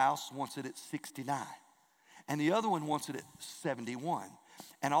one spouse wants it at 69 and the other one wants it at 71.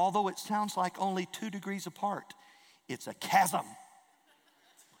 And although it sounds like only 2 degrees apart, it's a chasm.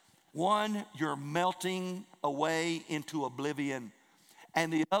 One, you're melting away into oblivion,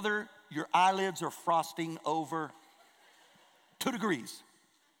 and the other, your eyelids are frosting over 2 degrees.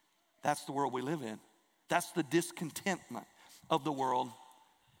 That's the world we live in. That's the discontentment of the world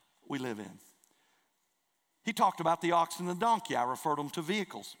we live in. He talked about the ox and the donkey. I referred them to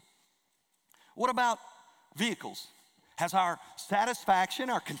vehicles. What about vehicles? Has our satisfaction,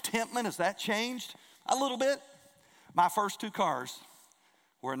 our contentment, has that changed a little bit? My first 2 cars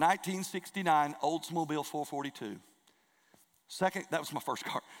were a 1969 Oldsmobile 442. That was my first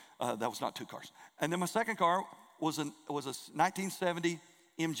car. That was not 2 cars. And then my second car was a 1970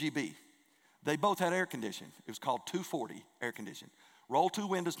 MGB. They both had air conditioning. It was called 240 air conditioning. Roll 2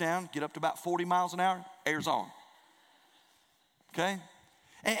 windows down, get up to about 40 miles an hour, air's on. Okay?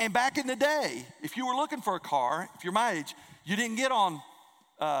 And back in the day, if you were looking for a car, if you're my age, you didn't get on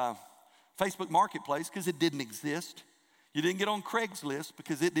Facebook Marketplace because it didn't exist. You didn't get on Craigslist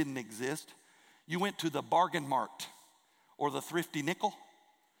because it didn't exist. You went to the Bargain Mart or the Thrifty Nickel.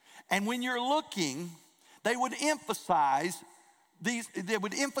 And when you're looking, they would emphasize the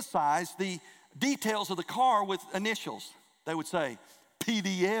details of the car with initials. They would say,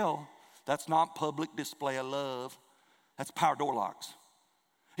 PDL, that's not public display of love. That's power door locks.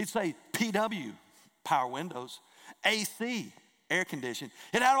 He'd say PW, power windows. AC, air conditioning.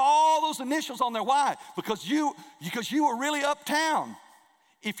 It had all those initials on there. Why? Because you were really uptown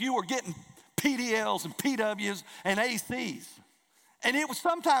if you were getting PDLs and PWs and ACs. And it would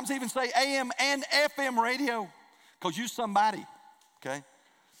sometimes even say AM and FM radio because you somebody, okay?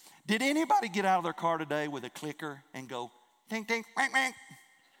 Did anybody get out of their car today with a clicker and go, ding, ding, wank, wank?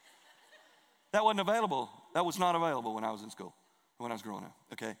 That wasn't available. That was not available when I was in school, when I was growing up,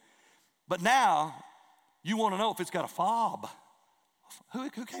 okay? But now, you want to know if it's got a fob. Who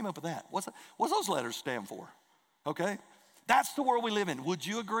came up with that? What's those letters stand for? Okay? That's the world we live in. Would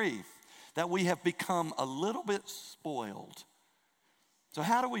you agree that we have become a little bit spoiled? So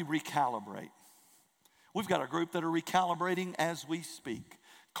how do we recalibrate? We've got a group that are recalibrating as we speak.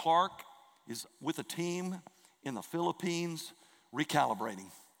 Clark is with a team in the Philippines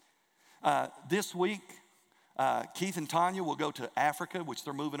recalibrating. This week, Keith and Tanya will go to Africa, which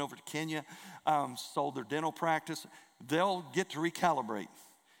they're moving over to Kenya, sold their dental practice. They'll get to recalibrate.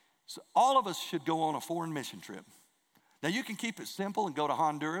 So all of us should go on a foreign mission trip. Now you can keep it simple and go to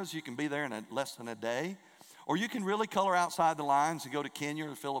Honduras. You can be there in less than a day. Or you can really color outside the lines and go to Kenya or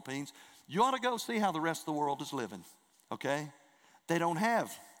the Philippines. You ought to go see how the rest of the world is living, okay? They don't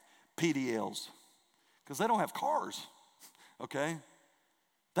have PDLs because they don't have cars, okay?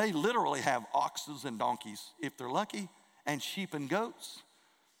 They literally have oxes and donkeys, if they're lucky, and sheep and goats.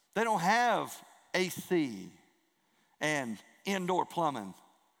 They don't have AC and indoor plumbing.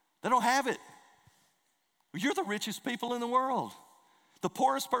 They don't have it. You're the richest people in the world. The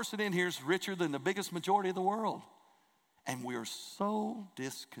poorest person in here is richer than the biggest majority of the world. And we're so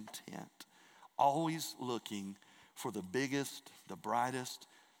discontent, always looking for the biggest, the brightest,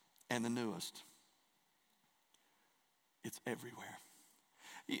 and the newest. It's everywhere.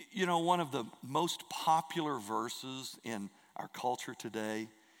 You know, one of the most popular verses in our culture today,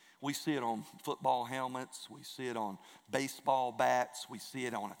 we see it on football helmets, we see it on baseball bats, we see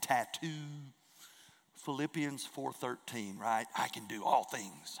it on a tattoo. Philippians 4:13, right? I can do all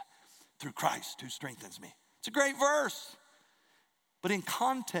things through Christ who strengthens me. It's a great verse. But in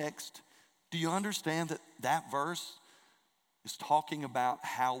context, do you understand that that verse is talking about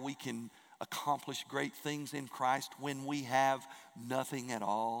how we can accomplish great things in Christ when we have nothing at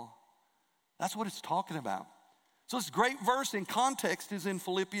all? That's what it's talking about. So this great verse in context is in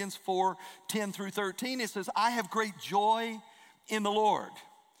Philippians 4:10 through 13. It says, I have great joy in the Lord,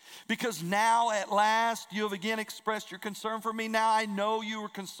 because now at last you have again expressed your concern for me. Now I know you were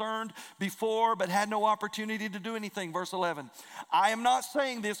concerned before, but had no opportunity to do anything. Verse 11, I am not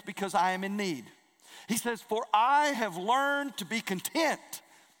saying this because I am in need. He says, for I have learned to be content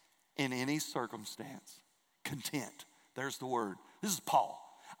in any circumstance. Content, there's the word. This is Paul.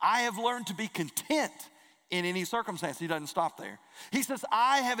 I have learned to be content in any circumstance. He doesn't stop there. He says,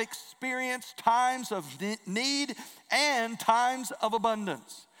 I have experienced times of need and times of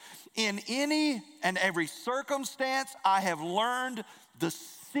abundance. In any and every circumstance, I have learned the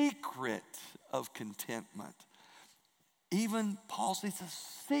secret of contentment. Even Paul says, it's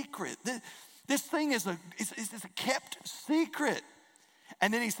a secret. This thing is a kept secret.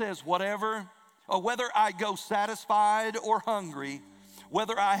 And then he says, whether I go satisfied or hungry,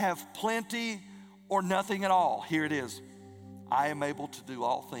 whether I have plenty or nothing at all, here it is. I am able to do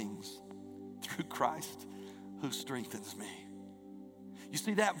all things through Christ who strengthens me. You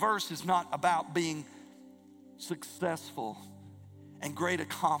see, that verse is not about being successful and great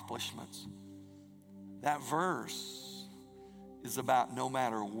accomplishments. That verse is about no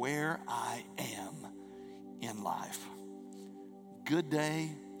matter where I am in life. Good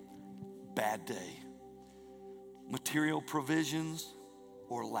day, bad day. Material provisions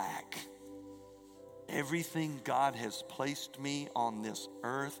or lack. Everything God has placed me on this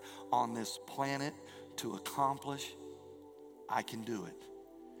earth, on this planet to accomplish, I can do it.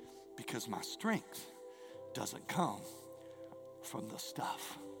 Because my strength doesn't come from the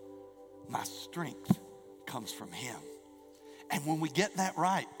stuff. My strength comes from Him. And when we get that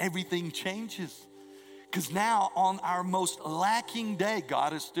right, everything changes. Because now on our most lacking day,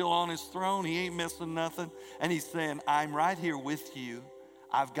 God is still on His throne. He ain't missing nothing. And He's saying, I'm right here with you.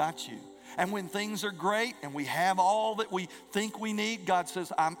 I've got you. And when things are great and we have all that we think we need, God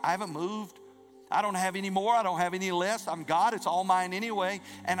says, I haven't moved. I don't have any more. I don't have any less. I'm God. It's all mine anyway.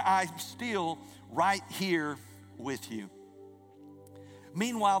 And I'm still right here with you.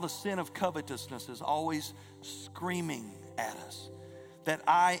 Meanwhile, the sin of covetousness is always screaming at us that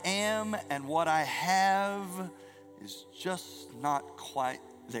I am and what I have is just not quite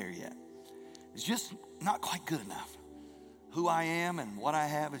there yet. It's just not quite good enough. Who I am and what I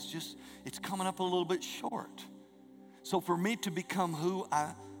have is it's coming up a little bit short. So for me to become who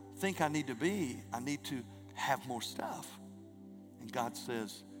I think I need to be, I need to have more stuff. And God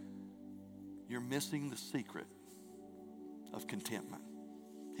says, you're missing the secret of contentment.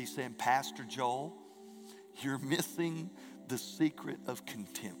 He's saying, Pastor Joel, you're missing the secret of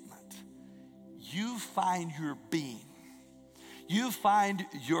contentment. You find your being. You find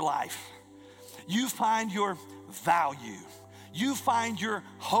your life. You find your value. You find your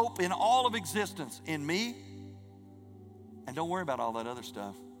hope in all of existence in me. And don't worry about all that other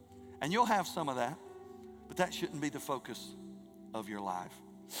stuff. And you'll have some of that, but that shouldn't be the focus of your life.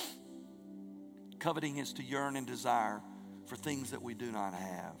 Coveting is to yearn and desire for things that we do not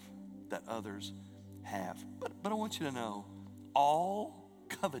have, that others have. But I want you to know, all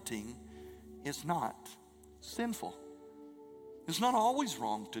coveting is not sinful. It's not always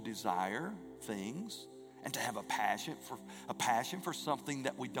wrong to desire things and to have a passion for something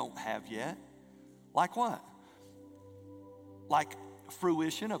that we don't have yet. Like what? Like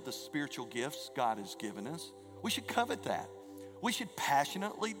fruition of the spiritual gifts God has given us. We should covet that. We should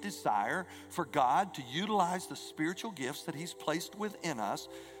passionately desire for God to utilize the spiritual gifts that He's placed within us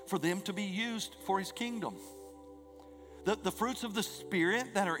for them to be used for His kingdom. The fruits of the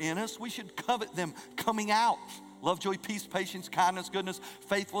Spirit that are in us, we should covet them coming out. Love, joy, peace, patience, kindness, goodness,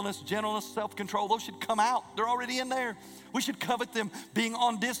 faithfulness, gentleness, self-control. Those should come out. They're already in there. We should covet them being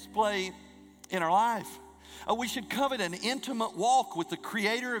on display in our life. We should covet an intimate walk with the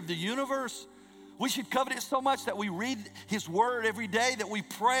Creator of the universe. We should covet it so much that we read His Word every day, that we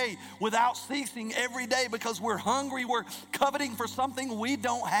pray without ceasing every day because we're hungry. We're coveting for something we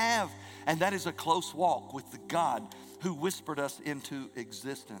don't have. And that is a close walk with the God who whispered us into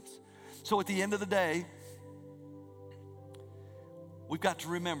existence. So at the end of the day, we've got to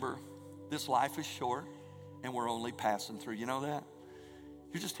remember this life is short and we're only passing through. You know that?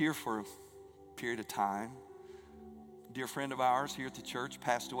 You're just here for a period of time. A dear friend of ours here at the church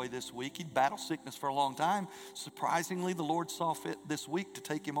passed away this week. He'd battled sickness for a long time. Surprisingly, the Lord saw fit this week to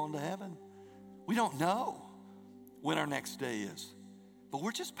take him on to heaven. We don't know when our next day is, but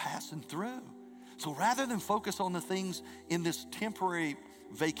we're just passing through. So rather than focus on the things in this temporary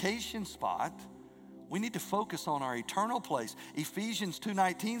vacation spot, we need to focus on our eternal place. Ephesians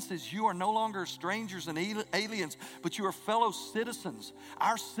 2:19 says, you are no longer strangers and aliens, but you are fellow citizens.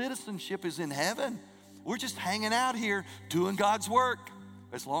 Our citizenship is in heaven. We're just hanging out here doing God's work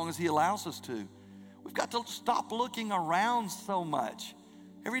as long as He allows us to. We've got to stop looking around so much.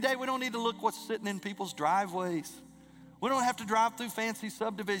 Every day we don't need to look what's sitting in people's driveways. We don't have to drive through fancy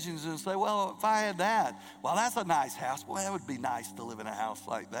subdivisions and say, well, if I had that, well, that's a nice house. Well, that would be nice to live in a house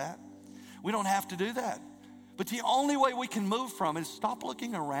like that. We don't have to do that. But the only way we can move from it is stop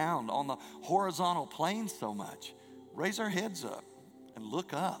looking around on the horizontal plane so much. Raise our heads up and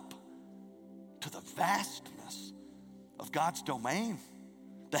look up to the vastness of God's domain,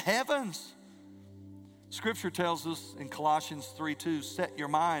 the heavens. Scripture tells us in Colossians 3:2, set your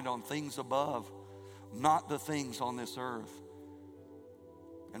mind on things above, not the things on this earth.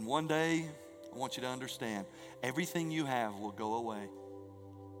 And one day, I want you to understand, everything you have will go away.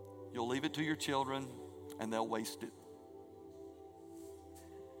 You'll leave it to your children and they'll waste it.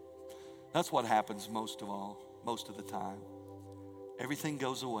 That's what happens most of the time. Everything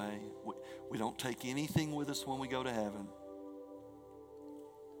goes away. We don't take anything with us when we go to heaven.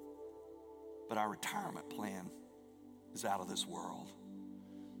 But our retirement plan is out of this world.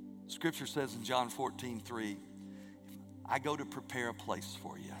 Scripture says in John 14:3, I go to prepare a place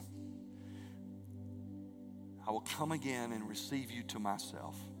for you. I will come again and receive you to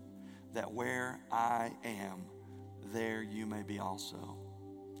myself, that where I am, there you may be also.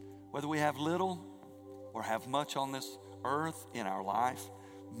 Whether we have little or have much on this earth in our life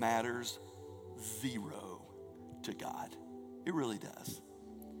matters zero to God. It really does.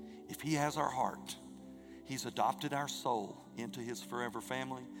 If he has our heart, he's adopted our soul into his forever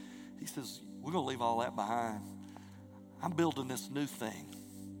family. He says, we're going to leave all that behind. I'm building this new thing,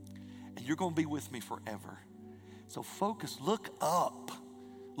 and you're going to be with me forever. So focus, look up.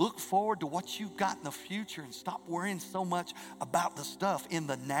 Look forward to what you've got in the future and stop worrying so much about the stuff in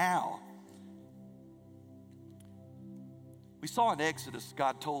the now. We saw in Exodus,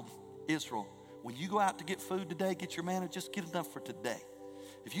 God told Israel, when you go out to get food today, get your manna, just get enough for today.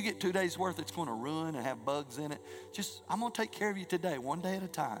 If you get 2 days worth, it's going to ruin and have bugs in it. I'm going to take care of you today, one day at a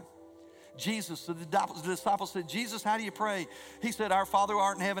time. Jesus, the disciples said, Jesus, how do you pray? He said, our Father who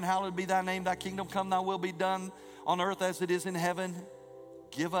art in heaven, hallowed be thy name, thy kingdom come, thy will be done on earth as it is in heaven.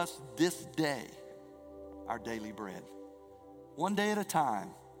 Give us this day our daily bread. One day at a time,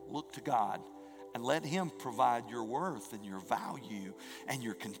 look to God and let him provide your worth and your value and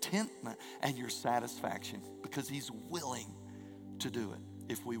your contentment and your satisfaction, because he's willing to do it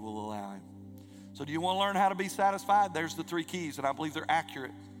if we will allow him. So do you want to learn how to be satisfied? There's the 3 keys, and I believe they're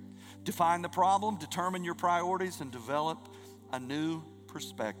accurate. Define the problem, determine your priorities, and develop a new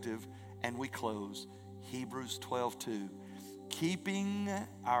perspective. And we close, Hebrews 12:2. Keeping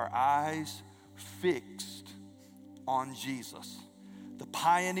our eyes fixed on Jesus, the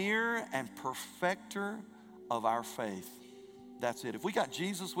pioneer and perfecter of our faith. That's it. If we got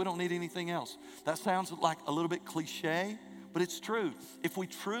Jesus, we don't need anything else. That sounds like a little bit cliche, but it's true. If we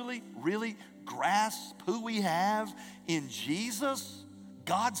truly, really grasp who we have in Jesus,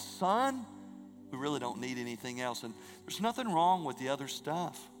 God's Son, we really don't need anything else. And there's nothing wrong with the other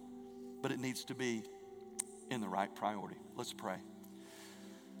stuff, but it needs to be in the right priority. Let's pray.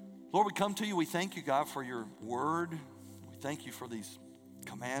 Lord, we come to you. We thank you, God, for your word. We thank you for these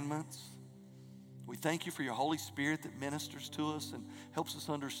commandments. We thank you for your Holy Spirit that ministers to us and helps us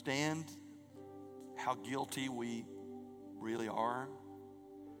understand how guilty we really are.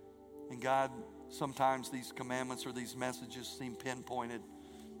 And God, sometimes these commandments or these messages seem pinpointed.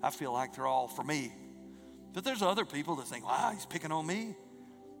 I feel like they're all for me. But there's other people that think, wow, he's picking on me.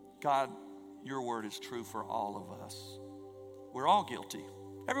 God, your word is true for all of us. We're all guilty.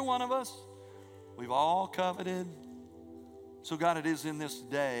 Every one of us. We've all coveted. So God, it is in this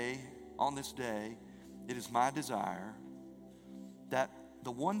day, on this day, it is my desire that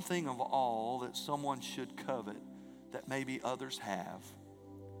the one thing of all that someone should covet that maybe others have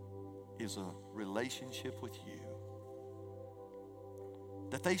is a relationship with you.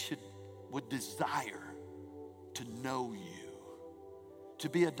 That they would desire to know you, to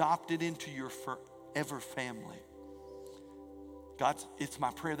be adopted into your forever family. God, it's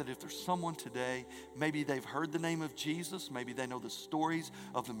my prayer that if there's someone today, maybe they've heard the name of Jesus, maybe they know the stories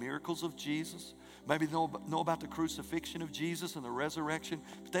of the miracles of Jesus, maybe they know about the crucifixion of Jesus and the resurrection,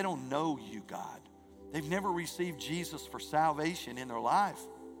 but they don't know you, God. They've never received Jesus for salvation in their life.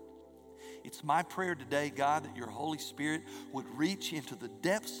 It's my prayer today, God, that your Holy Spirit would reach into the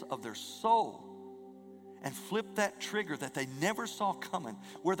depths of their soul and flip that trigger that they never saw coming,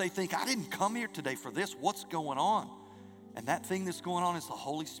 where they think, I didn't come here today for this. What's going on? And that thing that's going on is the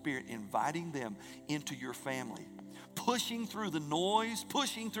Holy Spirit inviting them into your family, pushing through the noise,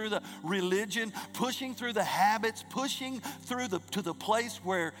 pushing through the religion, pushing through the habits, pushing through to the place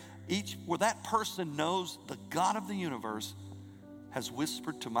where that person knows the God of the universe has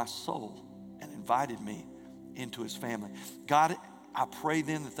whispered to my soul and invited me into his family. God, I pray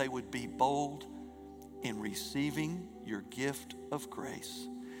then that they would be bold in receiving your gift of grace,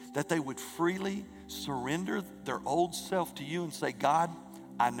 that they would freely surrender their old self to you and say, God,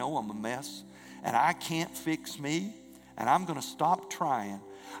 I know I'm a mess and I can't fix me, and I'm going to stop trying.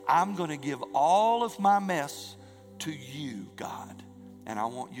 I'm going to give all of my mess to you, God, and I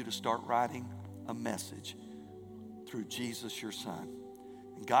want you to start writing a message through Jesus, your Son.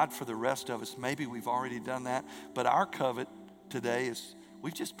 And God, for the rest of us, maybe we've already done that, but our covet today is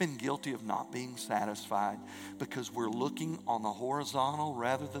we've just been guilty of not being satisfied because we're looking on the horizontal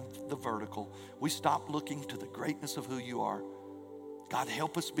rather than the vertical. We stopped looking to the greatness of who you are. God,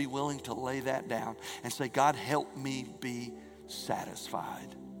 help us be willing to lay that down and say, God, help me be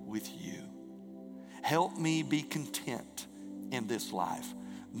satisfied with you. Help me be content in this life,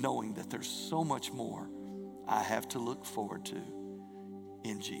 knowing that there's so much more I have to look forward to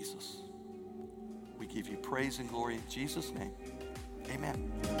in Jesus. We give you praise and glory in Jesus' name.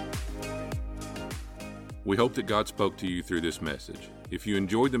 Amen. We hope that God spoke to you through this message. If you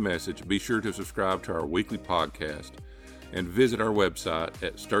enjoyed the message, be sure to subscribe to our weekly podcast and visit our website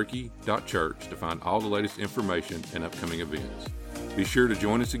at sturkey.church to find all the latest information and upcoming events. Be sure to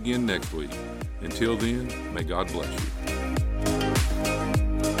join us again next week. Until then, may God bless you.